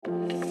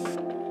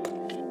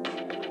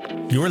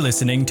You're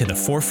listening to the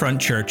Forefront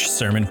Church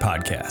Sermon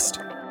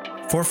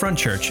Podcast. Forefront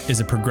Church is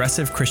a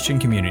progressive Christian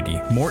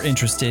community more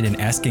interested in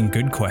asking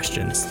good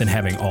questions than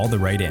having all the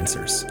right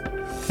answers.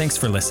 Thanks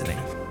for listening.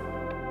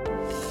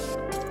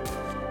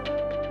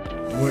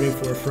 Good morning,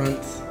 Forefront.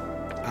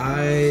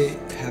 I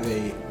have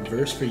a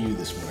verse for you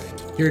this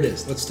morning. Here it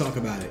is. Let's talk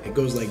about it. It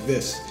goes like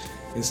this.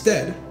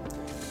 Instead,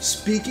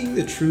 speaking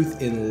the truth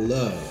in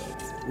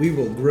love, we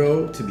will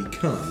grow to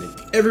become, in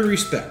every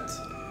respect,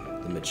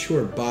 the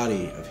mature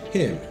body of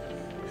Him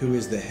who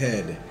is the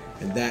head,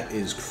 and that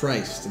is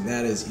Christ, and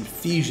that is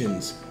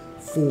Ephesians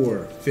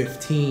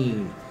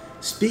 4:15.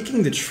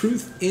 Speaking the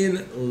truth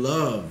in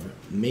love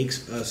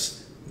makes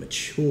us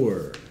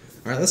mature.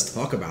 All right, let's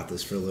talk about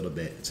this for a little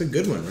bit. It's a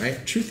good one,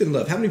 right? Truth in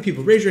love. How many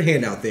people? Raise your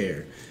hand out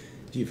there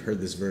if you've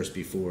heard this verse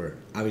before.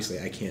 Obviously,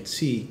 I can't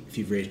see if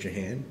you've raised your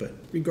hand, but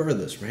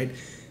regardless, right?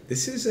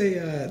 This is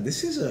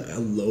a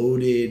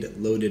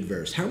loaded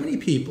verse. How many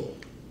people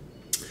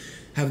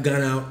have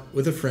gone out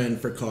with a friend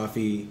for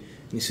coffee,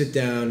 and you sit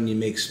down and you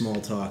make small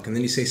talk, and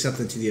then you say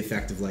something to the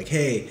effect of like,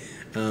 hey,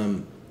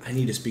 I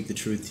need to speak the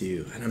truth to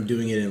you, and I'm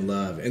doing it in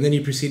love. And then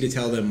you proceed to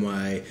tell them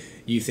why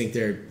you think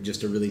they're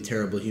just a really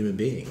terrible human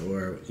being,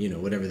 or,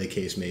 whatever the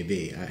case may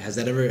be. Has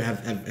that ever,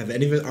 have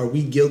any of us, are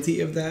we guilty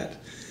of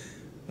that?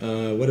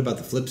 What about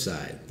the flip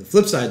side? The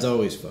flip side's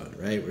always fun,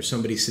 right? Where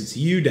somebody sits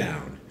you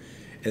down,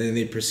 and then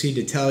they proceed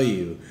to tell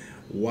you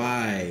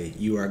why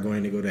you are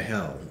going to go to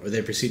hell, or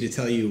they proceed to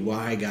tell you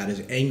why God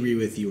is angry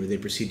with you, or they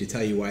proceed to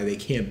tell you why they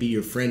can't be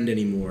your friend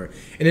anymore.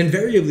 And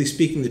invariably,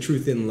 speaking the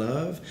truth in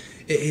love,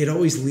 it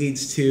always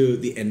leads to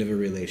the end of a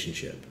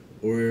relationship,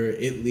 or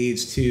it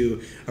leads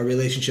to a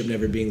relationship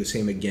never being the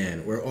same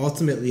again, or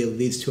ultimately it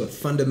leads to a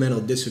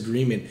fundamental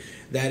disagreement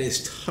that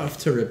is tough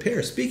to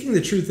repair. Speaking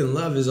the truth in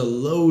love is a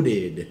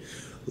loaded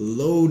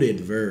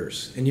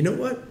verse. And you know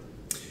what?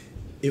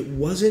 It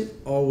wasn't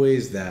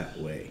always that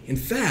way. In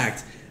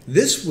fact,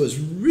 this was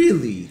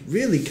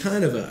really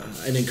kind of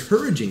an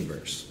encouraging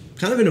verse,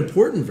 kind of an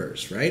important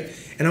verse, right?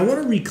 And I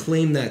want to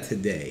reclaim that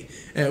today.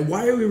 And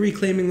why are we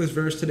reclaiming this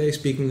verse today,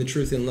 speaking the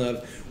truth in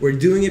love? We're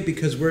doing it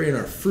because we're in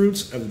our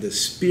Fruits of the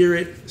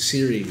Spirit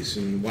series.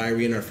 And why are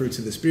we in our Fruits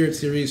of the Spirit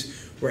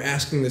series? We're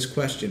asking this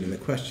question. And the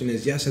question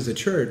is, yes, as a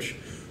church,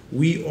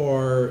 we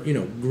are,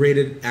 great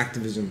at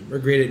activism. We're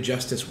great at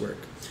justice work.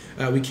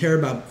 We care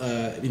about,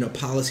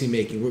 policy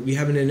making. We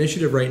have an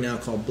initiative right now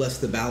called Bless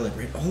the Ballot,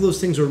 right? All those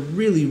things are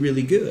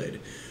really good.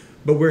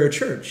 But we're a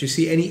church. You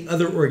see, any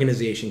other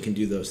organization can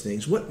do those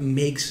things. What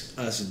makes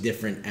us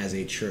different as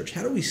a church?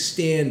 How do we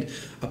stand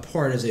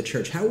apart as a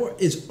church? How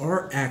is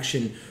our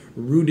action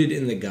rooted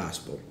in the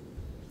gospel?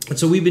 And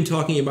so we've been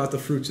talking about the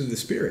fruits of the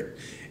Spirit.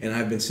 And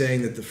I've been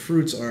saying that the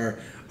fruits are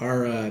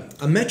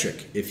a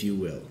metric, if you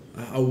will,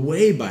 a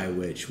way by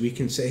which we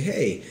can say,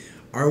 hey,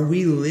 are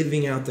we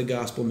living out the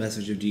gospel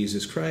message of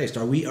Jesus Christ?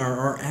 Are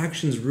our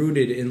actions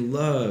rooted in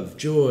love,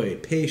 joy,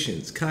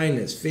 patience,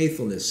 kindness,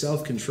 faithfulness,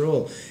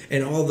 self-control,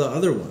 and all the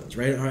other ones,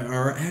 right? Are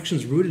our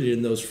actions rooted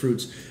in those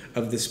fruits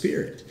of the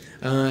Spirit?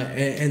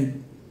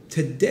 And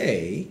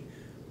today,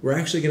 we're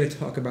actually going to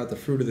talk about the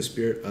fruit of the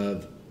Spirit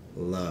of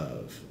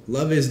love.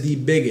 Love is the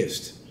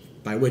biggest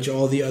by which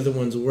all the other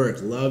ones work.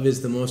 Love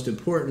is the most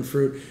important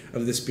fruit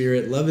of the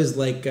Spirit. Love is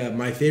like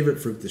my favorite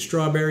fruit, the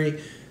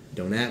strawberry.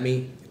 Don't at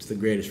me. It's the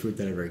greatest fruit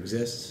that ever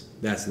exists.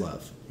 That's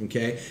love,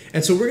 okay?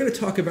 And so we're going to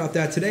talk about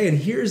that today. And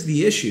here's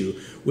the issue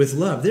with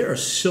love. There are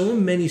so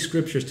many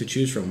scriptures to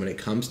choose from when it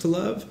comes to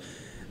love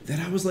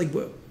that I was like,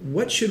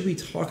 what should we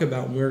talk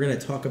about when we're going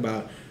to talk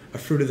about a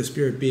fruit of the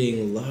Spirit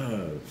being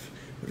love?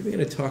 What are we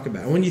going to talk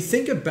about? And when you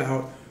think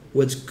about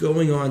what's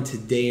going on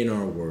today in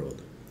our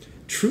world,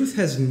 truth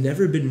has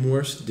never been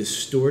more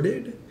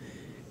distorted,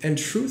 and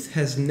truth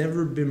has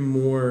never been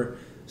more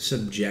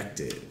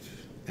subjective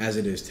as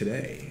it is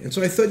today. And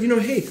so I thought,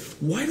 hey,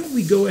 why don't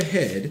we go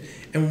ahead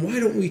and why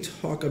don't we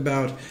talk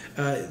about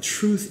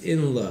truth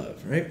in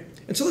love, right?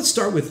 And so let's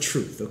start with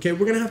truth, okay?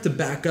 We're going to have to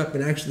back up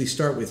and actually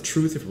start with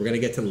truth if we're going to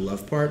get to the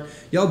love part.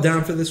 Y'all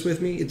down for this with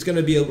me? It's going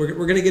to be, we're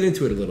going to get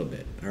into it a little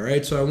bit, all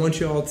right? So I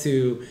want y'all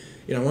to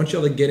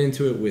get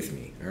into it with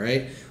me, all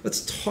right?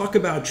 Let's talk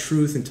about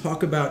truth and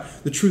talk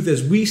about the truth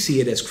as we see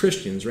it as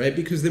Christians, right?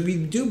 Because we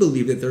do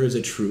believe that there is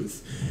a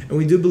truth, and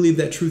we do believe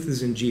that truth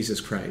is in Jesus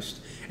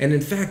Christ. And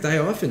in fact, I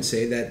often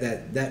say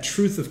that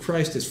truth of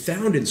Christ is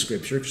found in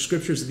Scripture.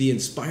 Scripture is the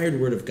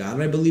inspired Word of God,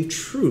 and I believe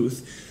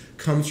truth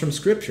comes from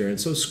Scripture. And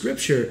so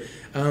Scripture,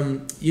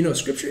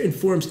 Scripture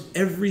informs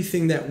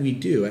everything that we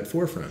do at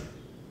Forefront.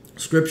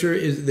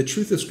 The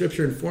truth of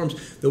Scripture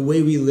informs the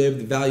way we live,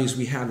 the values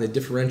we have, the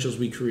differentials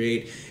we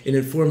create. It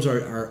informs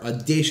our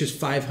audacious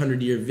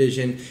 500-year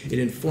vision. It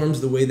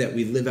informs the way that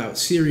we live out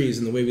series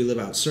and the way we live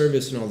out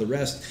service and all the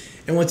rest.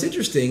 And what's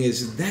interesting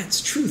is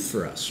that's truth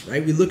for us,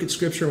 right? We look at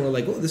Scripture and we're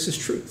like, oh, this is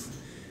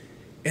truth.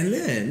 And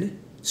then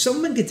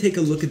someone could take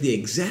a look at the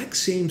exact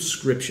same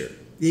Scripture,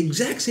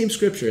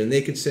 and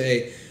they could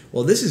say,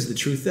 well, this is the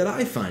truth that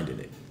I find in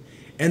it.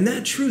 And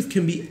that truth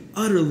can be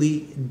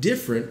utterly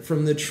different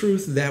from the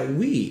truth that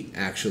we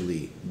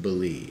actually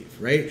believe,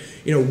 right?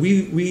 You know,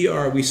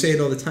 we say it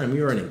all the time,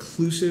 we are an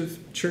inclusive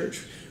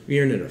church. We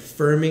are an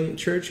affirming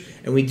church,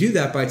 and we do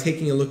that by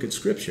taking a look at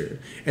Scripture.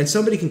 And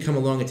somebody can come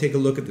along and take a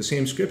look at the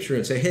same Scripture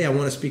and say, hey, I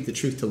want to speak the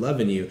truth to love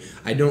in you.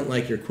 I don't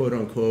like your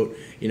quote-unquote,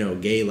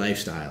 gay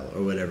lifestyle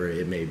or whatever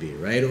it may be,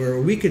 right?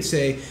 Or we could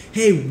say,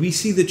 hey, we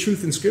see the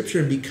truth in Scripture,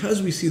 and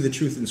because we see the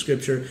truth in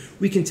Scripture,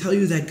 we can tell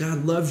you that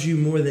God loves you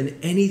more than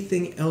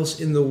anything else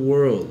in the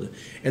world.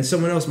 And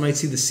someone else might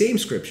see the same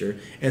Scripture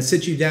and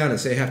sit you down and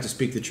say, I have to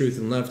speak the truth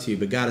and love to you,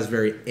 but God is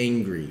very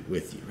angry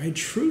with you, right?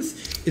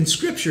 Truth in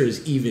Scripture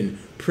is even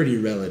pretty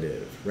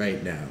relative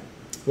right now.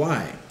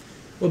 Why?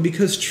 Well,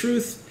 because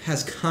truth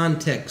has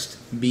context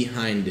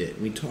behind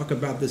it. We talk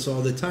about this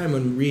all the time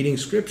when reading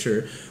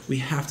Scripture. We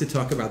have to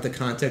talk about the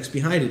context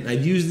behind it. And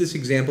I've used this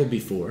example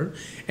before,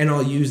 and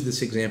I'll use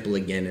this example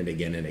again and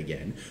again and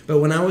again.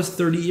 But when I was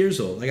 30 years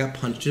old, I got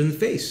punched in the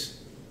face.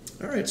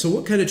 All right, so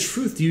what kind of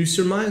truth do you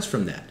surmise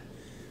from that?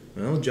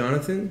 Well,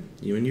 Jonathan,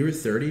 when you were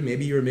 30,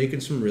 maybe you were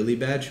making some really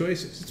bad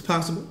choices. It's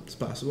possible. It's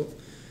possible.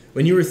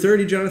 When you were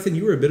 30, Jonathan,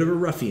 you were a bit of a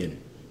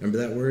ruffian. Remember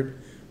that word?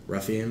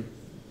 Ruffian?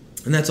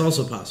 And that's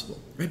also possible,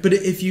 right? But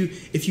if you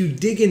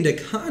dig into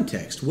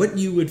context, what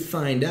you would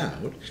find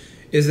out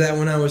is that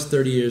when I was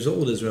 30 years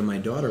old is when my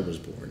daughter was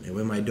born. And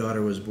when my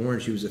daughter was born,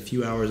 she was a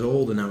few hours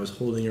old, and I was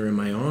holding her in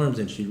my arms,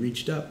 and she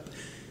reached up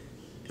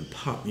and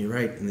popped me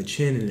right in the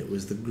chin, and it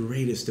was the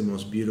greatest and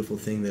most beautiful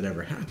thing that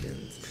ever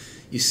happened.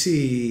 You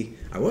see,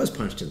 I was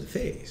punched in the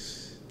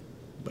face,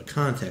 but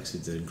context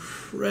is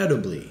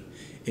incredibly,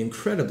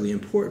 incredibly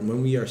important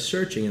when we are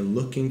searching and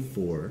looking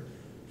for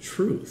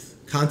truth.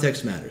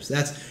 Context matters.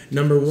 That's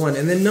number one.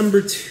 And then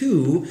number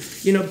two,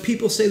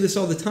 people say this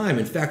all the time.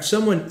 In fact,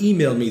 someone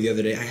emailed me the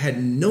other day. I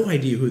had no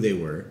idea who they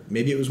were.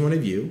 Maybe it was one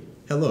of you.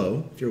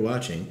 Hello, if you're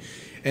watching.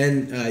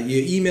 And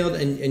you emailed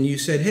and you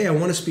said, hey, I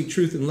want to speak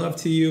truth and love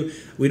to you.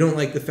 We don't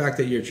like the fact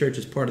that your church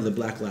is part of the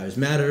Black Lives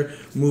Matter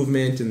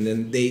movement. And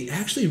then they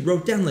actually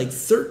wrote down like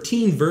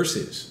 13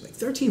 verses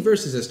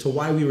as to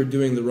why we were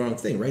doing the wrong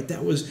thing, right?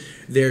 That was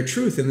their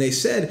truth. And they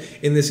said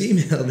in this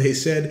email, they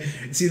said,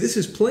 see, this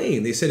is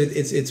plain. They said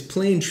it's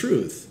plain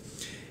truth.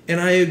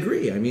 And I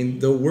agree. I mean,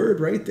 the word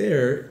right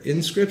there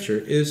in Scripture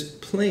is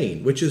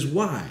plain, which is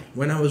why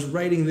when I was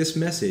writing this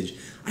message,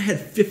 I had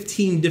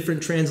 15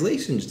 different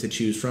translations to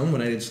choose from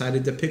when I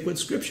decided to pick what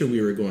Scripture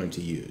we were going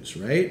to use,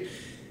 right?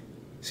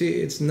 See,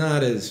 it's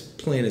not as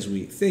plain as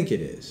we think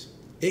it is.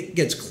 It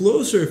gets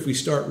closer if we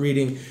start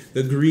reading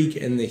the Greek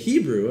and the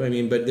Hebrew. I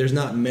mean, but there's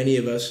not many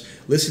of us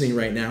listening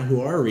right now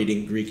who are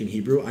reading Greek and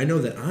Hebrew. I know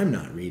that I'm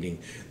not reading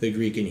the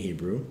Greek and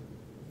Hebrew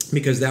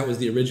because that was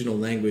the original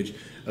language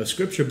of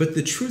Scripture. But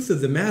the truth of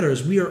the matter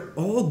is we are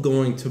all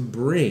going to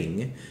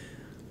bring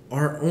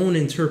our own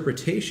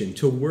interpretation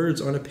to words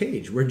on a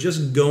page. We're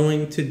just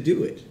going to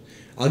do it.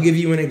 I'll give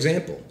you an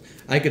example.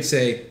 I could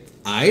say,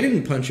 I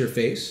didn't punch your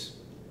face.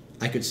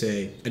 I could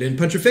say, I didn't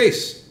punch your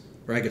face.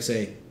 Or I could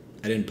say,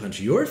 I didn't punch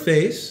your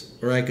face.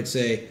 Or I could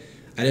say,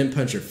 I didn't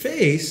punch your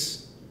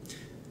face.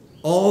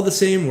 All the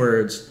same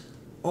words,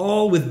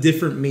 all with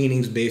different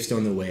meanings based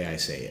on the way I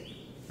say it.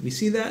 You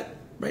see that?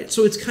 Right?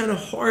 So it's kind of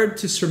hard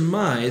to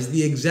surmise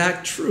the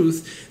exact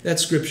truth that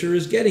Scripture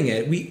is getting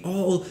at. We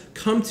all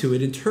come to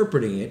it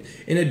interpreting it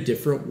in a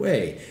different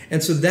way.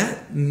 And so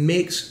that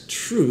makes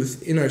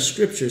truth in our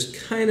Scriptures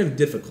kind of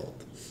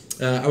difficult.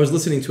 I was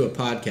listening to a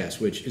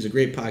podcast, which is a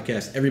great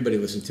podcast. Everybody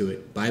listen to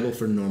it, Bible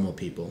for Normal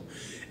People.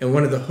 And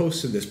one of the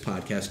hosts of this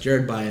podcast,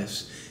 Jared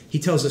Bias, he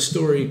tells a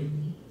story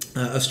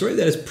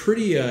that is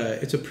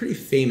it's a pretty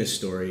famous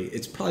story.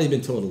 It's probably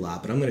been told a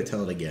lot, but I'm going to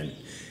tell it again.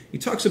 He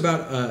talks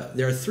about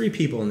there are three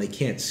people and they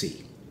can't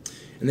see.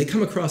 And they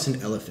come across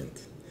an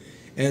elephant.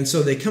 And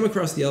so they come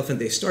across the elephant,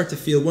 they start to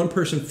feel, one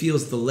person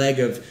feels the leg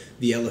of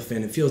the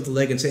elephant and feels the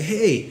leg and say,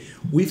 hey,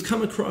 we've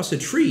come across a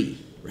tree,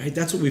 right?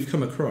 That's what we've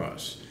come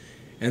across.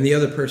 And the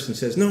other person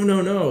says,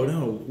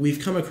 no,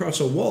 we've come across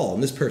a wall.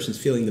 And this person's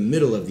feeling the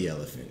middle of the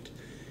elephant.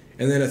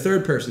 And then a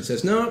third person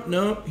says,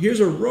 no, here's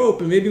a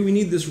rope, and maybe we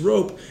need this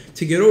rope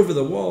to get over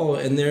the wall,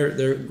 and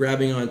they're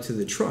grabbing onto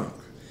the trunk.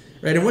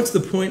 Right? And what's the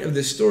point of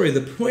this story?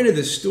 The point of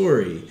this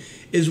story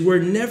is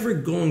we're never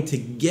going to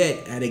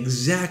get at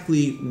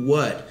exactly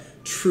what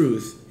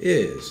truth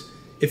is.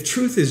 If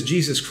truth is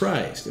Jesus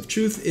Christ, if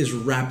truth is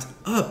wrapped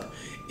up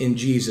in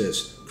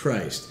Jesus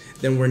Christ,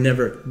 then we're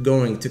never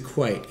going to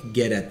quite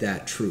get at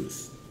that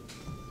truth.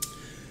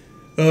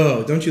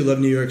 Oh, don't you love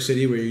New York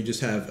City where you just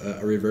have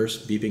a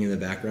reverse beeping in the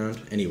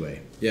background?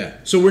 Anyway, yeah.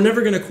 So we're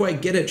never going to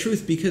quite get at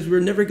truth because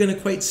we're never going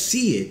to quite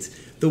see it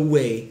the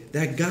way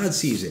that God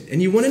sees it. And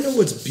you want to know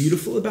what's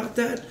beautiful about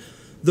that?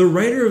 The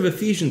writer of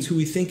Ephesians, who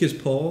we think is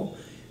Paul,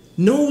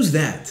 knows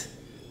that.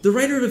 The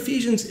writer of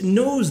Ephesians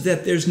knows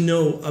that there's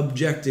no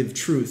objective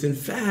truth. In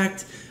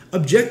fact,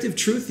 Objective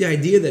truth, the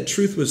idea that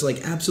truth was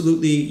like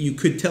absolutely, you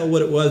could tell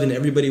what it was and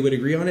everybody would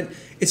agree on it,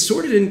 it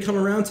sort of didn't come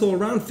around till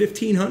around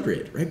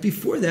 1500, right?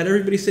 Before that,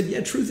 everybody said,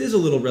 yeah, truth is a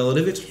little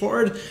relative. It's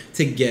hard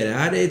to get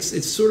at.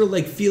 It's sort of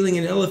like feeling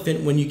an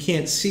elephant when you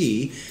can't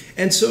see.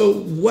 And so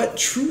what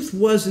truth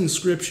was in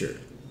Scripture,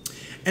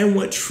 and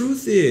what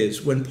truth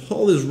is when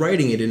Paul is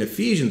writing it in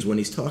Ephesians when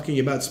he's talking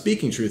about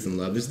speaking truth in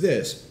love, is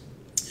this.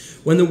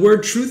 When the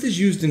word truth is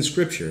used in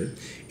Scripture,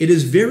 it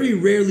is very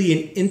rarely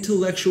an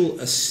intellectual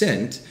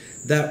assent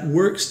that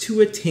works to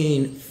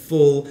attain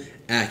full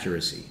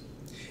accuracy.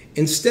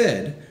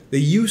 Instead, the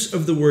use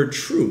of the word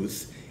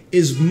truth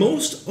is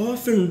most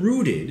often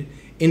rooted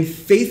in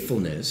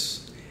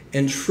faithfulness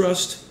and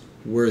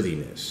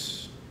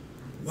trustworthiness.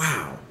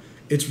 Wow.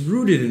 It's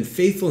rooted in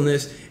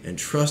faithfulness and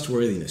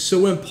trustworthiness.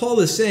 So when Paul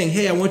is saying,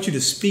 hey, I want you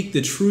to speak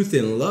the truth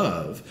in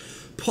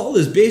love, Paul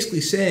is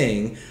basically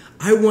saying,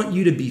 I want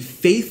you to be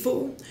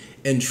faithful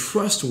and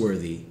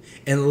trustworthy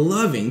and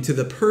loving to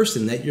the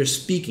person that you're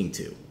speaking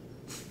to.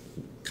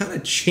 Kind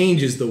of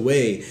changes the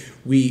way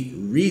we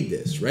read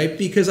this, right?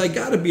 Because I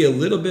got to be a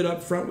little bit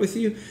upfront with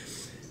you.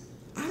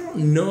 I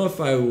don't know if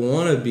I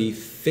want to be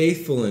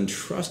faithful and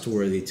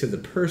trustworthy to the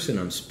person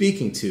I'm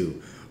speaking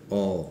to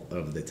all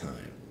of the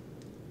time.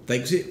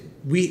 Like,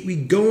 we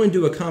go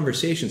into a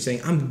conversation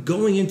saying, I'm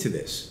going into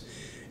this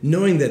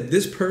knowing that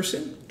this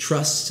person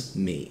trusts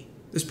me.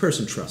 This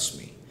person trusts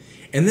me.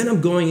 And then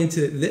I'm going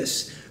into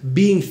this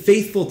being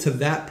faithful to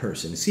that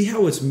person. See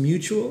how it's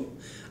mutual?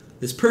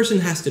 This person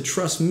has to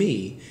trust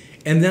me,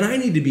 and then I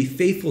need to be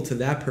faithful to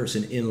that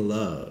person in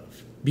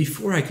love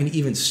before I can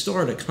even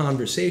start a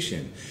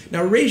conversation.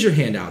 Now raise your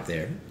hand out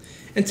there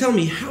and tell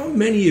me how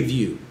many of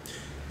you,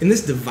 in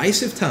this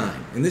divisive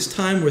time, in this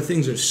time where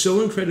things are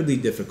so incredibly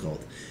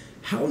difficult,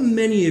 how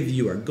many of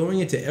you are going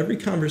into every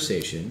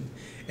conversation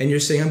and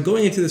you're saying, I'm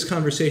going into this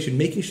conversation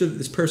making sure that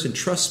this person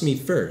trusts me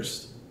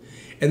first,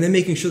 and then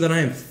making sure that I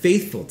am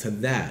faithful to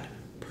that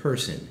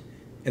person,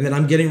 and that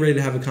I'm getting ready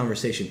to have a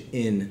conversation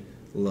in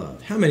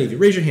love? How many of you?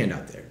 Raise your hand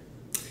out there.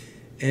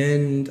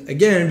 And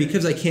again,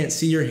 because I can't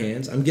see your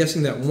hands, I'm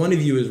guessing that one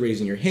of you is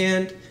raising your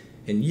hand,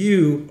 and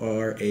you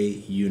are a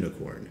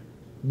unicorn.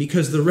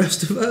 Because the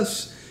rest of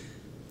us,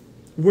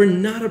 we're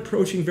not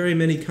approaching very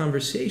many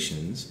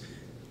conversations,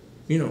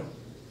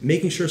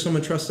 making sure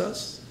someone trusts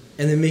us,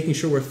 and then making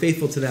sure we're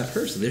faithful to that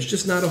person. There's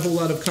just not a whole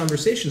lot of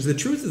conversations. The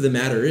truth of the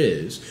matter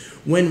is,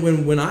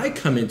 when I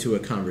come into a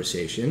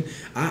conversation,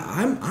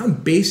 I'm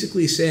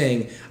basically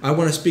saying, I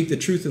want to speak the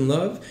truth in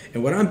love,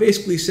 and what I'm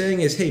basically saying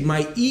is, hey,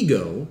 my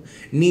ego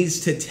needs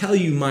to tell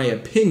you my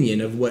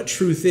opinion of what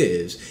truth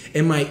is,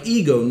 and my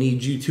ego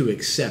needs you to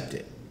accept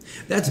it.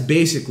 That's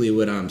basically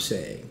what I'm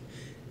saying.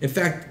 In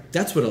fact,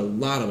 that's what a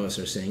lot of us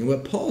are saying. And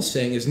what Paul's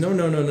saying is,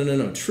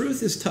 no.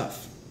 Truth is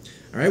tough.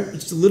 All right,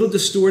 it's a little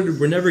distorted.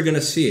 We're never going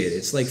to see it.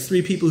 It's like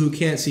three people who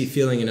can't see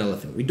feeling an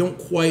elephant. We don't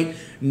quite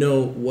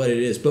know what it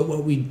is. But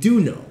what we do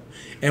know,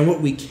 and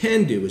what we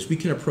can do, is we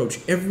can approach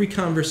every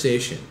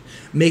conversation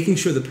making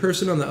sure the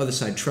person on the other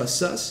side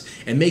trusts us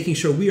and making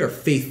sure we are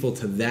faithful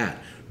to that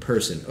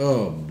person.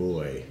 Oh,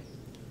 boy.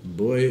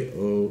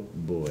 Oh,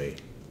 boy.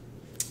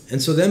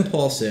 And so then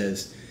Paul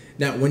says,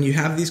 now, when you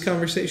have these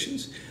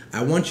conversations,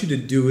 I want you to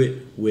do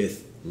it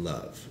with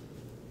love.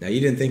 Now, you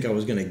didn't think I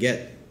was going to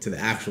get to the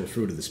actual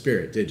fruit of the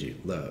Spirit, did you?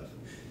 Love.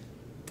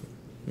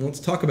 Well, let's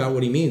talk about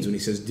what he means when he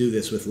says do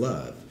this with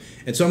love.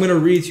 And so I'm going to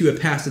read to you a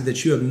passage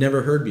that you have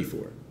never heard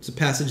before. It's a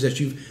passage that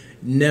you've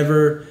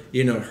never,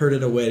 heard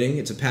at a wedding.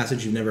 It's a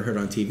passage you've never heard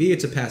on TV.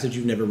 It's a passage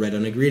you've never read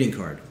on a greeting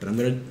card. But I'm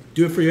going to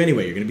do it for you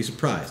anyway. You're going to be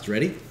surprised.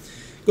 Ready?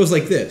 It goes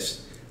like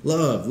this.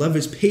 Love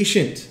is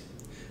patient.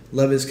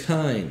 Love is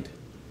kind.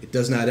 It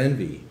does not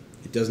envy.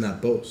 It does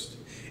not boast.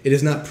 It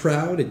is not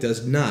proud. It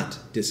does not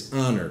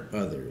dishonor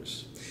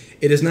others.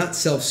 It is not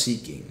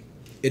self-seeking.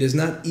 It is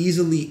not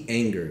easily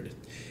angered.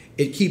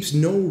 It keeps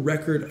no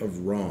record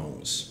of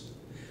wrongs.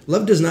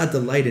 Love does not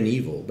delight in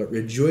evil, but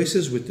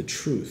rejoices with the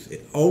truth.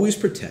 It always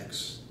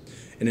protects,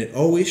 and it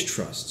always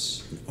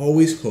trusts, and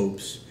always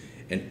hopes,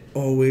 and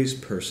always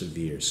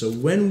perseveres. So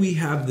when we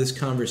have this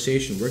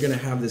conversation, we're going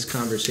to have this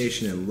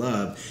conversation in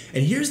love.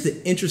 And here's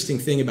the interesting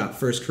thing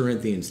about 1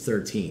 Corinthians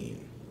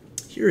 13.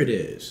 Here it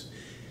is.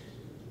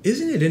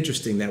 Isn't it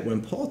interesting that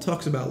when Paul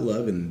talks about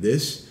love in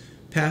this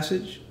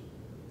passage,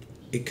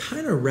 it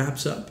kind of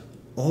wraps up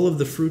all of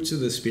the fruits of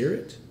the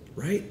Spirit,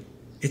 right?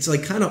 It's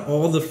like kind of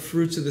all the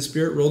fruits of the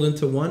Spirit rolled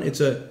into one. It's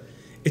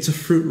a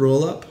fruit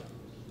roll-up.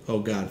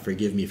 Oh, God,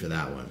 forgive me for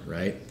that one,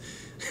 right?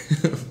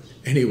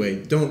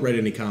 Anyway, don't write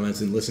any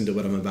comments and listen to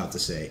what I'm about to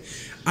say.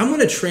 I'm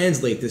going to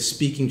translate this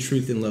speaking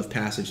truth in love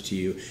passage to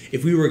you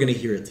if we were going to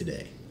hear it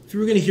today. If we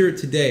were going to hear it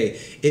today,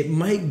 it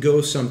might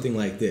go something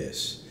like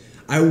this.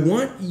 I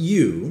want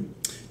you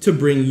to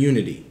bring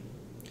unity.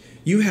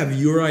 You have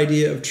your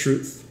idea of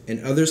truth,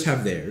 and others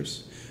have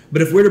theirs.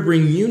 But if we're to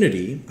bring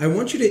unity, I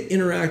want you to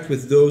interact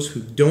with those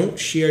who don't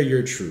share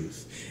your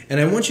truth,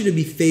 and I want you to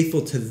be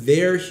faithful to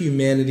their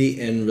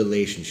humanity and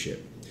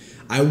relationship.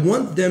 I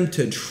want them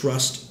to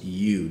trust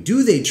you.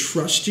 Do they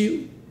trust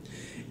you?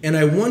 And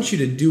I want you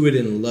to do it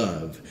in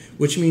love,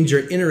 which means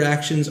your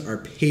interactions are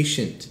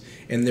patient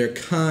and they're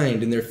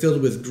kind and they're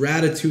filled with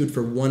gratitude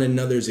for one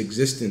another's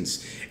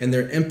existence and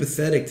they're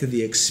empathetic to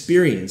the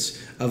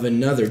experience of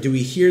another. Do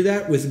we hear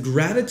that? With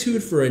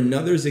gratitude for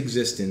another's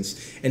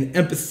existence and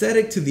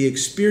empathetic to the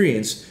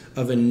experience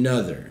of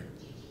another.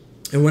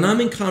 And when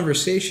I'm in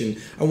conversation,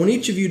 I want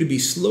each of you to be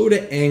slow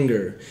to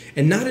anger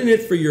and not in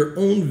it for your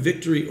own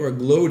victory or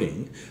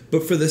gloating,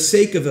 but for the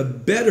sake of a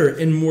better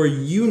and more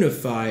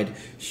unified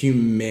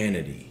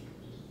humanity.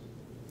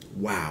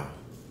 Wow.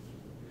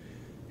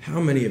 How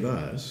many of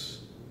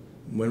us,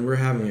 when we're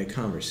having a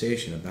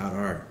conversation about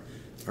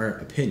our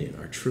opinion,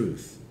 our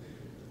truth,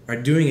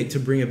 are doing it to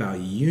bring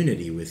about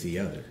unity with the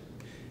other?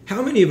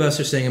 How many of us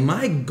are saying,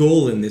 my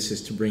goal in this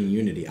is to bring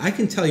unity? I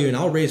can tell you, and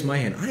I'll raise my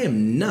hand, I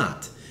am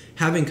not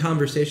having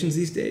conversations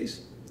these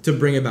days to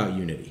bring about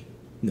unity.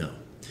 No.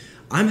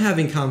 I'm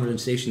having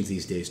conversations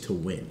these days to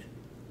win.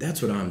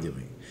 That's what I'm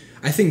doing.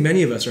 I think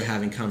many of us are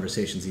having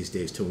conversations these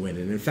days to win.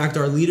 And in fact,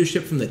 our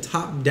leadership from the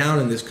top down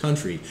in this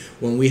country,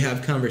 when we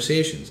have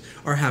conversations,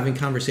 are having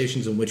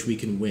conversations in which we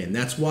can win.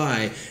 That's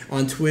why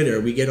on Twitter,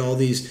 we get all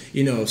these,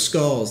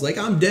 skulls like,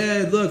 I'm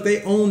dead, look,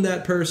 they own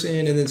that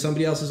person. And then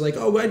somebody else is like,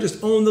 oh, I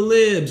just own the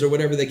libs, or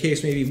whatever the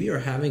case may be. We are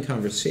having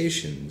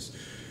conversations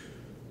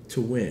to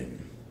win.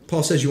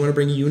 Paul says, you want to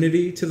bring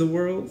unity to the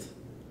world?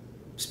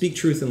 Speak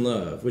truth in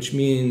love, which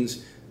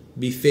means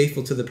be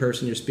faithful to the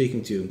person you're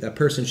speaking to. That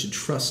person should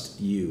trust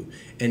you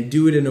and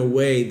do it in a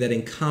way that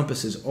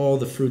encompasses all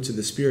the fruits of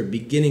the Spirit,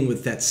 beginning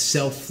with that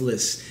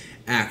selfless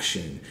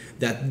action.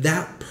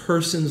 That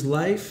person's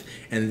life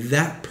and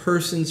that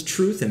person's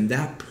truth and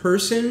that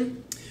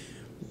person,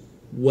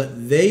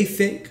 what they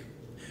think,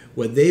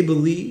 what they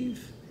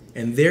believe,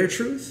 and their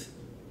truth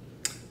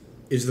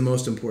is the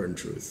most important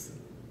truth.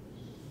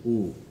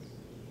 Ooh.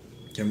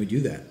 Can we do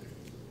that?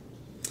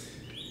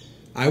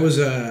 I was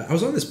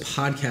on this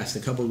podcast a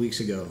couple of weeks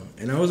ago,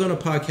 and I was on a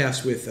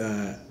podcast with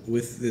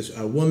this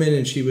woman,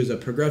 and she was a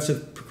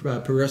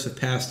progressive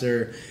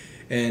pastor,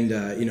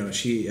 and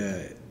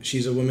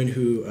she's a woman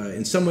who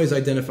in some ways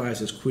identifies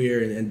as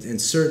queer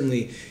and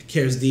certainly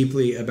cares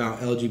deeply about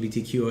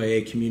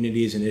LGBTQIA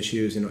communities and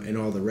issues and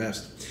all the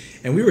rest.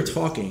 And we were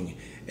talking,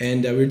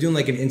 and we were doing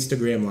like an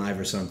Instagram live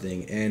or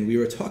something, and we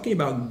were talking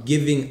about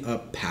giving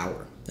up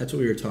power. That's what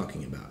we were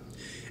talking about.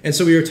 And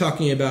so we were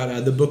talking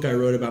about the book I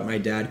wrote about my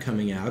dad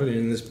coming out. And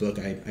in this book,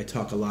 I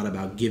talk a lot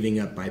about giving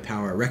up my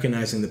power,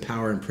 recognizing the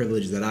power and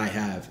privilege that I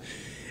have.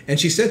 And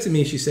she said to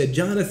me, she said,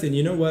 Jonathan,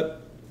 you know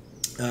what?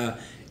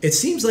 It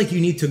seems like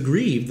you need to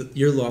grieve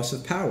your loss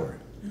of power.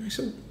 And I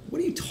said,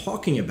 what are you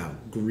talking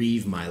about,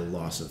 grieve my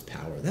loss of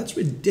power? That's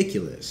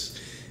ridiculous.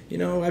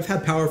 I've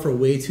had power for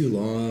way too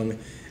long.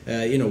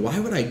 Why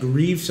would I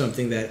grieve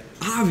something that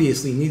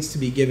obviously needs to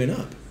be given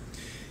up?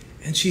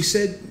 And she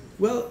said,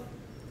 well,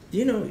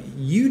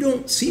 you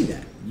don't see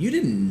that. You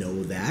didn't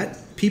know that.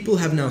 People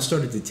have now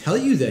started to tell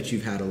you that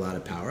you've had a lot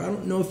of power. I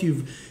don't know if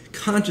you've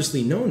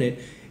consciously known it.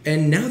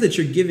 And now that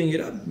you're giving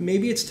it up,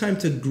 maybe it's time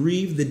to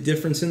grieve the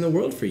difference in the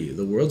world for you.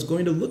 The world's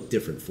going to look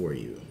different for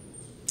you.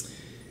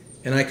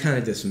 And I kind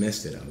of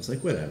dismissed it. I was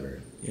like,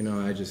 whatever.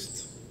 Whatever.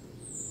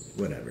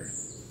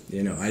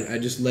 I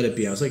just let it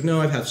be. I was like, no,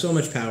 I have so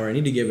much power. I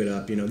need to give it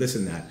up, this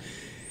and that.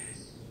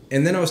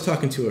 And then I was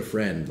talking to a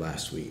friend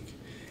last week.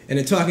 And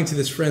in talking to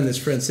this friend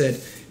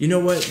said, you know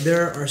what,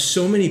 there are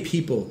so many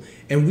people,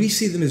 and we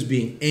see them as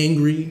being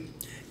angry,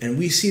 and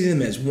we see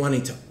them as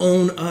wanting to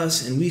own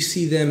us, and we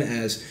see them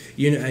as,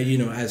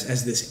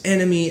 as this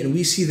enemy, and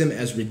we see them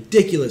as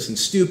ridiculous and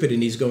stupid,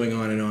 and he's going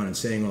on and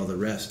saying all the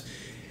rest.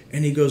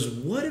 And he goes,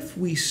 what if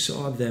we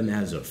saw them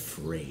as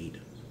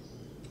afraid?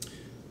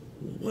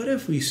 What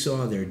if we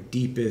saw their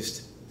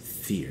deepest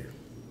fear?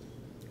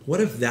 What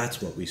if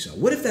that's what we saw?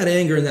 What if that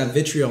anger and that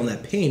vitriol and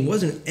that pain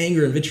wasn't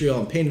anger and vitriol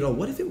and pain at all?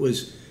 What if it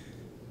was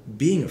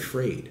being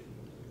afraid?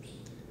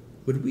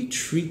 Would we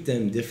treat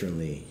them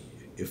differently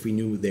if we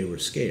knew they were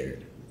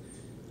scared?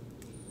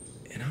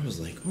 And I was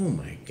like, oh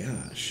my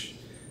gosh.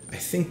 I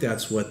think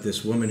that's what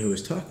this woman who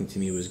was talking to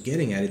me was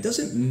getting at. It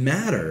doesn't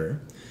matter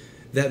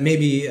that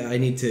maybe I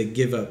need to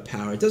give up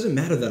power. It doesn't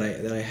matter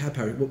that I have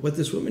power. What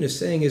this woman is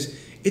saying is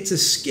it's a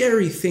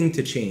scary thing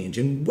to change.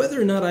 And whether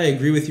or not I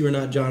agree with you or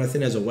not,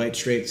 Jonathan, as a white,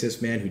 straight,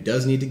 cis man who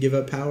does need to give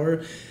up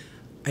power,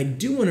 I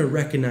do want to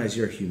recognize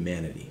your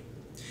humanity.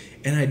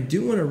 And I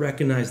do want to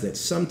recognize that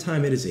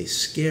sometimes it is a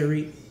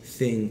scary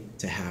thing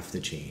to have to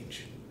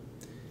change.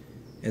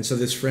 And so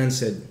this friend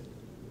said,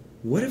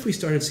 what if we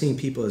started seeing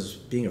people as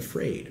being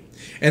afraid?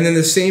 And then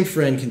the same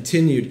friend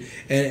continued,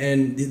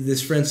 and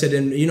this friend said,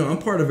 I'm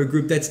part of a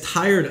group that's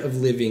tired of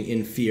living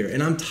in fear,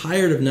 and I'm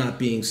tired of not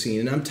being seen,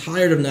 and I'm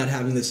tired of not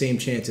having the same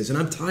chances, and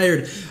I'm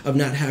tired of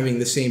not having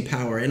the same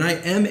power, and I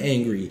am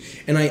angry,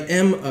 and I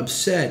am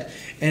upset.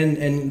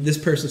 And this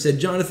person said,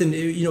 Jonathan,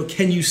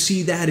 can you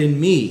see that in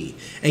me?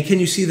 And can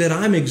you see that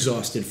I'm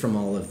exhausted from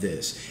all of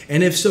this?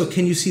 And if so,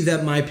 can you see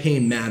that my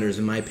pain matters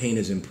and my pain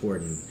is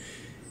important?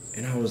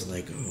 And I was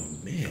like, oh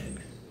man,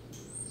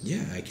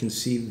 yeah, I can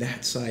see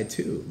that side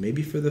too,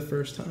 maybe for the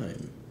first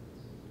time.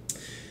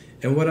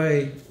 And what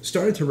I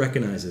started to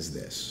recognize is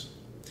this.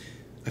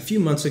 A few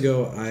months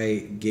ago,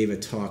 I gave a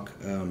talk,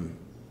 and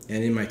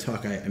in my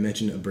talk, I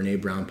mentioned a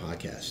Brene Brown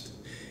podcast.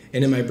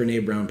 And in my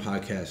Brene Brown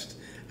podcast,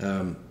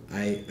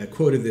 I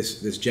quoted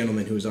this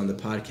gentleman who was on the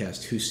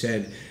podcast who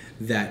said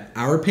that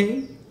our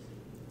pain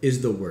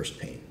is the worst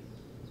pain.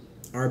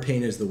 Our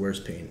pain is the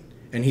worst pain.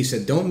 And he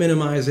said, don't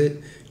minimize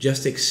it,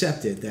 just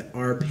accept it, that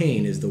our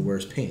pain is the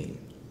worst pain.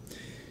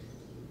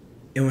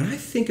 And when I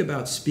think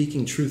about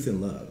speaking truth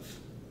in love,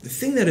 the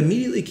thing that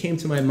immediately came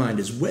to my mind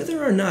is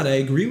whether or not I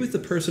agree with the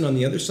person on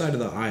the other side of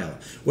the aisle,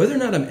 whether or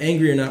not I'm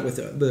angry or not with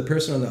the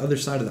person on the other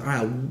side of the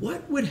aisle,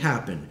 what would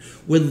happen?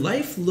 Would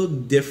life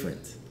look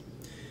different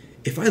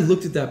if I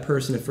looked at that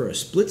person and for a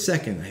split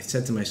second I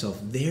said to myself,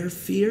 their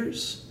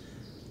fears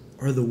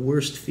are the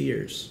worst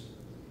fears,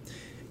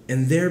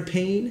 and their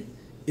pain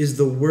is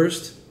the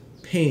worst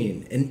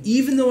pain. And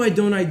even though I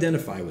don't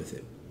identify with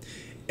it,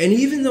 and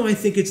even though I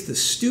think it's the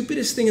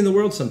stupidest thing in the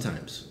world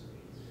sometimes,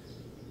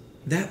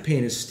 that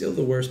pain is still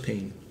the worst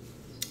pain.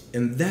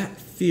 And that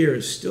fear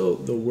is still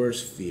the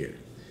worst fear.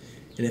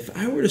 And if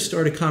I were to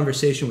start a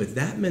conversation with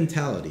that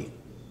mentality,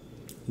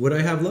 would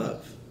I have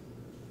love?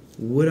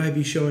 Would I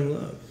be showing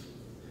love?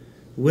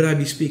 Would I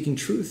be speaking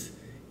truth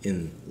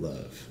in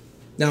love?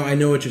 Now, I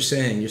know what you're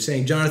saying. You're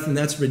saying, Jonathan,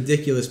 that's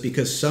ridiculous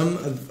because some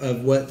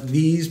of what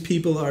these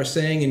people are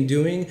saying and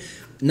doing,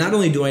 not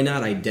only do I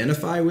not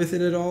identify with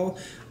it at all,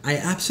 I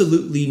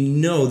absolutely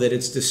know that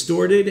it's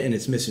distorted and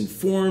it's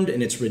misinformed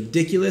and it's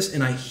ridiculous,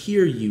 and I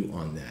hear you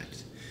on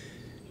that.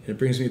 And it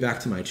brings me back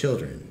to my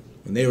children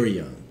when they were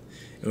young.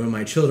 And when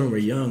my children were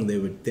young, they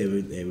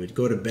would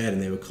go to bed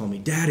and they would call me,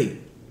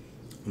 Daddy,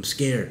 I'm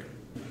scared.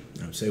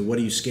 And I would say, what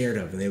are you scared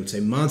of? And they would say,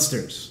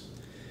 monsters.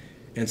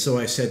 And so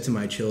I said to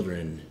my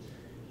children,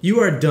 you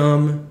are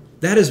dumb.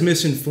 That is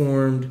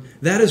misinformed.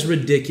 That is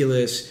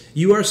ridiculous.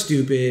 You are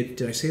stupid.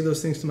 Did I say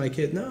those things to my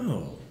kid?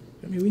 No.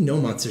 I mean, we know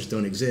monsters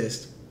don't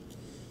exist.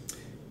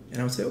 And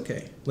I would say,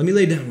 okay, let me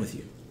lay down with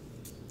you.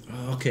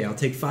 Oh, okay, I'll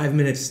take 5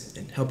 minutes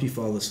and help you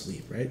fall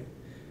asleep, right?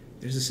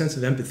 There's a sense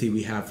of empathy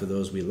we have for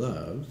those we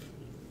love.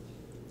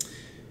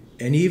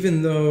 And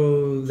even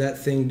though that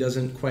thing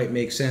doesn't quite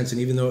make sense,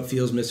 and even though it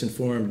feels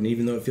misinformed, and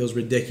even though it feels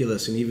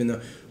ridiculous, and even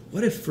though,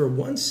 what if for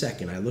 1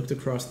 second I looked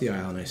across the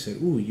aisle and I said,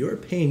 ooh, your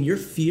pain, your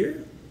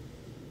fear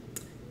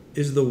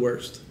is the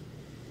worst.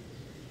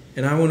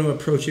 And I want to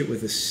approach it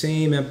with the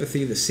same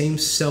empathy, the same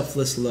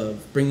selfless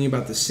love, bringing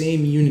about the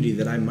same unity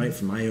that I might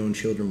for my own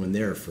children when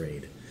they're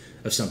afraid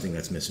of something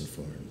that's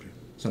misinformed,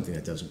 something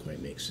that doesn't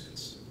quite make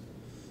sense.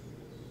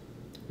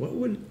 What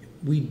would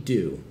we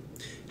do?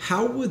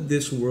 How would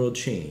this world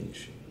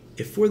change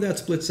if for that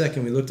split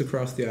second we looked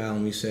across the aisle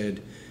and we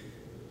said,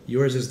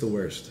 yours is the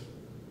worst?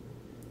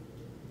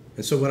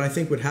 And so what I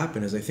think would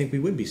happen is I think we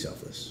would be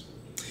selfless.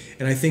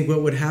 And I think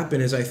what would happen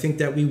is I think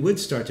that we would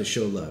start to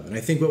show love. And I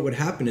think what would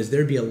happen is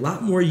there'd be a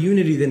lot more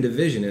unity than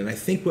division. And I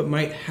think what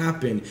might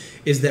happen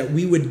is that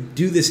we would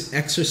do this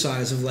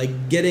exercise of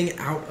like getting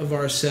out of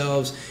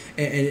ourselves,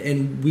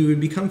 and we would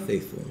become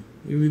faithful.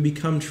 We would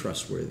become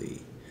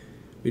trustworthy.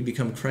 We'd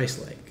become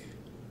Christ-like.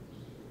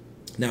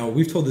 Now,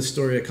 we've told this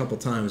story a couple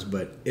times,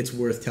 but it's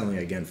worth telling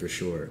again for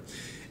sure.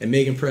 And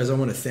Megan Perez, I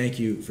want to thank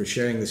you for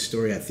sharing this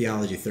story at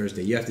Theology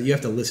Thursday. You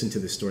have to listen to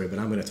this story, but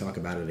I'm going to talk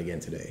about it again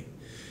today.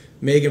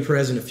 Megan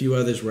Perez and a few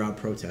others were out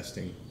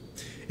protesting.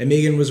 And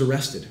Megan was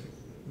arrested.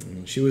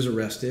 She was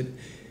arrested.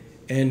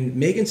 And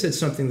Megan said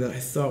something that I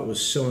thought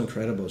was so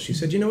incredible. She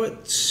said, you know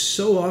what?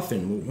 So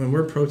often when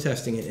we're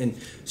protesting, and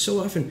so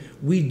often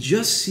we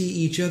just see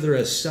each other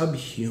as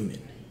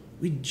subhuman.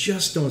 We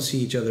just don't see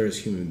each other as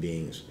human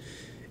beings.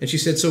 And she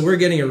said, so we're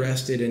getting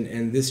arrested,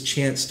 and this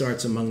chant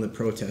starts among the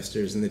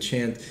protesters, and the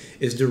chant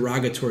is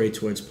derogatory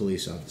towards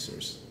police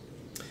officers.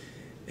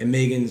 And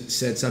Megan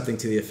said something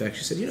to the effect,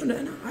 she said,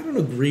 no, I don't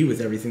agree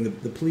with everything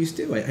the police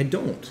do. I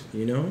don't,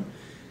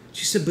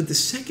 She said, but the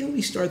second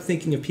we start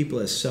thinking of people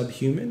as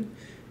subhuman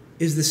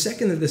is the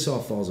second that this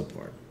all falls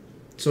apart.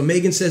 So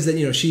Megan says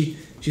that,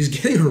 she's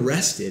getting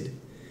arrested,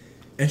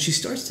 and she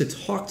starts to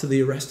talk to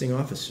the arresting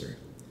officer.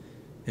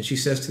 And she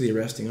says to the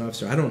arresting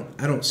officer, I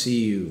don't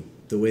see you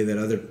the way that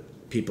other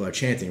people are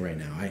chanting right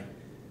now.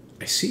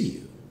 I see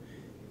you.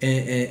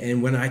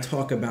 And when I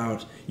talk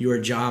about your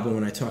job and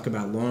when I talk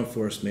about law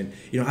enforcement,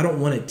 I don't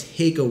want to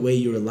take away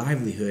your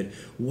livelihood.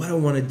 What I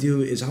want to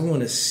do is I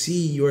want to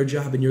see your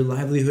job and your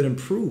livelihood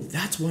improve.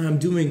 That's why I'm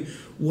doing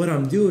what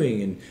I'm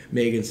doing. And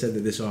Megan said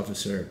that this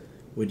officer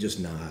would just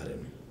nod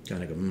and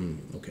kind of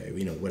go, okay,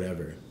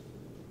 whatever.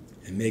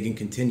 And Megan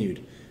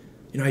continued,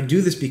 I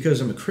do this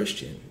because I'm a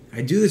Christian.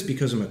 I do this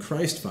because I'm a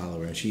Christ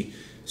follower. And she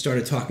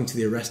started talking to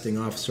the arresting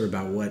officer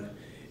about what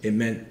it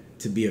meant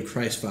to be a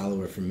Christ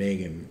follower for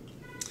Megan.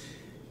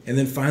 And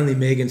then finally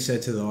Megan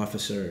said to the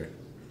officer,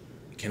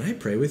 can I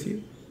pray with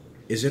you?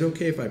 Is it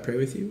okay if I pray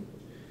with you?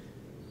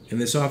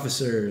 And this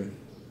officer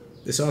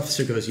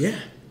goes, yeah,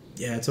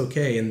 it's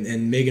okay.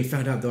 And Megan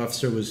found out the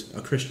officer was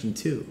a Christian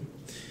too.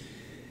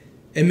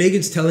 And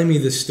Megan's telling me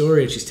this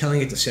story, and she's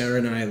telling it to Sarah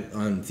and I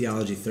on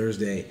Theology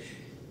Thursday.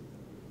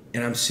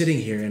 And I'm sitting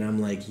here and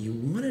I'm like, you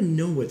want to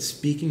know what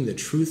speaking the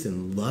truth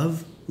in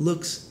love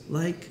looks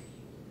like?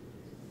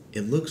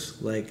 It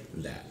looks like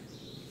that.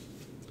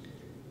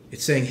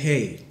 It's saying,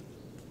 hey,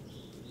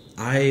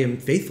 I am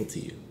faithful to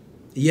you.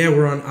 Yeah,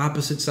 we're on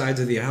opposite sides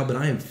of the aisle, but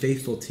I am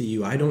faithful to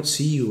you. I don't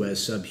see you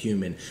as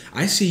subhuman.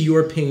 I see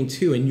your pain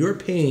too, and your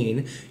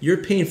pain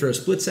for a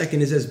split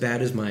second is as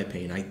bad as my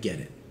pain. I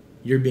get it.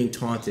 You're being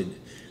taunted.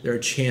 There are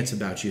chants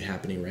about you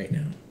happening right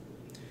now.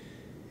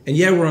 And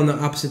yeah, we're on the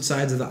opposite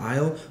sides of the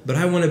aisle, but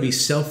I want to be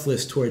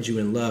selfless towards you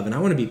in love, and I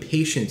want to be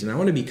patient, and I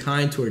want to be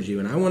kind towards you,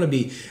 and I want to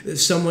be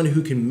someone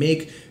who can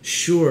make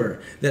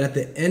sure that at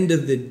the end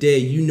of the day,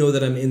 you know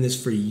that I'm in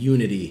this for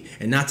unity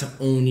and not to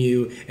own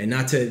you and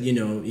not to,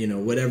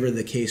 whatever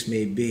the case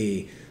may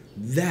be.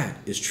 That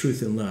is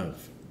truth and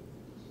love.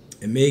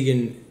 And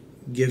Megan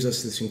gives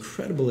us this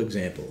incredible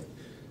example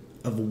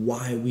of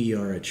why we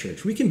are a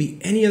church. We can be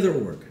any other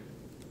org.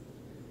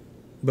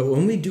 But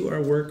when we do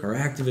our work, our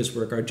activist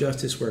work, our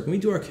justice work, when we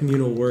do our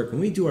communal work, when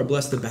we do our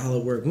bless the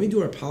ballot work, when we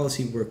do our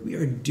policy work, we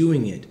are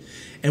doing it.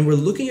 And we're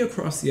looking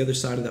across the other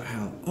side of the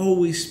aisle,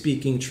 always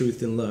speaking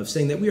truth in love,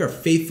 saying that we are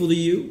faithful to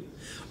you.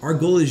 Our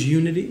goal is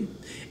unity,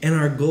 and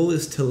our goal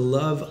is to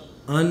love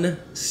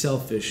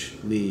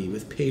unselfishly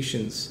with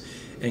patience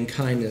and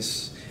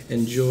kindness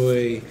and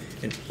joy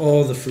and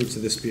all the fruits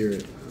of the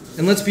Spirit.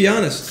 And let's be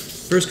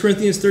honest, 1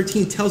 Corinthians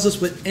 13 tells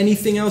us what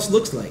anything else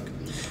looks like.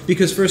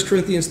 Because 1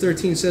 Corinthians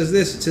 13 says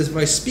this, it says, if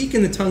I speak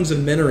in the tongues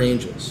of men or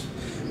angels,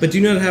 but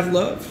do not have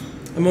love,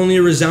 I'm only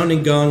a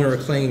resounding gong or a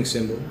clanging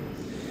cymbal.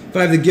 If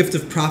I have the gift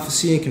of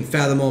prophecy and can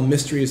fathom all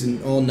mysteries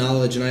and all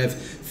knowledge, and I have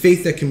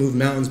faith that can move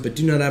mountains, but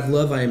do not have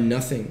love, I am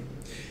nothing.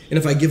 And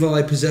if I give all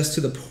I possess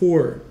to the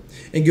poor,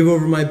 and give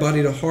over my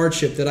body to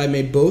hardship, that I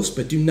may boast,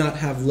 but do not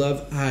have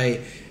love, I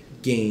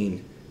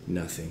gain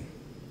nothing.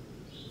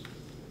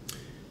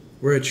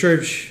 We're a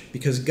church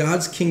because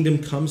God's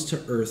kingdom comes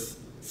to earth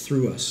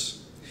through us.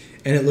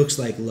 And it looks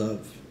like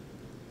love.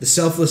 The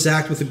selfless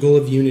act with the goal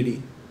of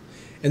unity.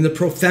 And the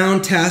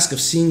profound task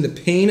of seeing the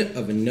pain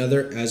of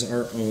another as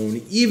our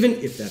own, even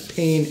if that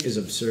pain is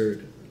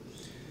absurd.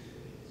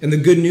 And the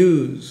good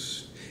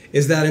news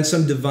is that in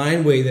some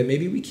divine way that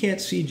maybe we can't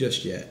see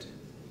just yet,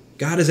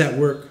 God is at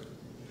work,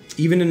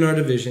 even in our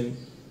division,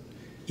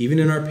 even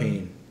in our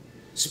pain,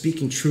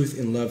 speaking truth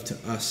in love to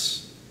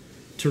us,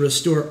 to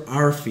restore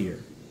our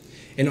fear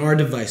and our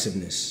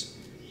divisiveness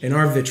and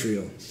our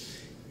vitriol,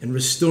 and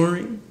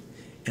restoring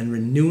and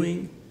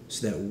renewing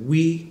so that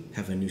we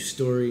have a new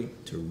story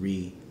to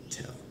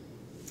retell.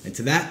 And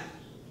to that,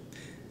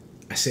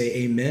 I say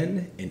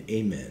amen and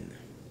amen.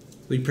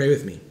 Will you pray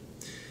with me?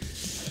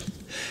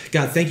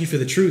 God, thank you for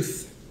the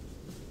truth.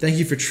 Thank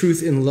you for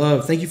truth in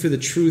love. Thank you for the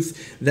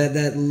truth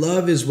that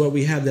love is what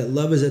we have, that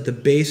love is at the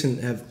base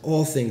and of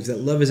all things,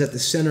 that love is at the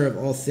center of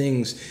all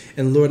things.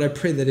 And Lord, I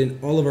pray that in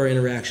all of our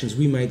interactions,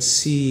 we might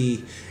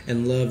see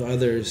and love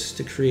others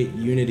to create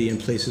unity in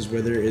places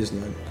where there is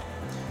none.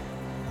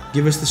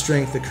 Give us the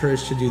strength, the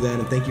courage to do that,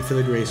 and thank you for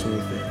the grace when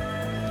we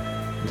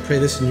fail. We pray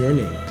this in your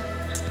name.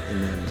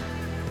 Amen.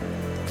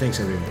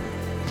 Thanks, everyone.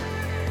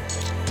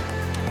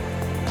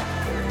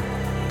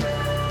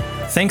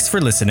 Thanks for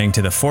listening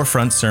to the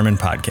Forefront Sermon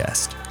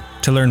Podcast.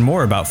 To learn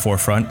more about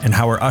Forefront and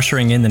how we're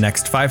ushering in the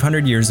next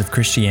 500 years of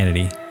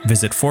Christianity,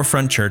 visit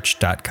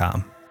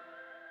forefrontchurch.com.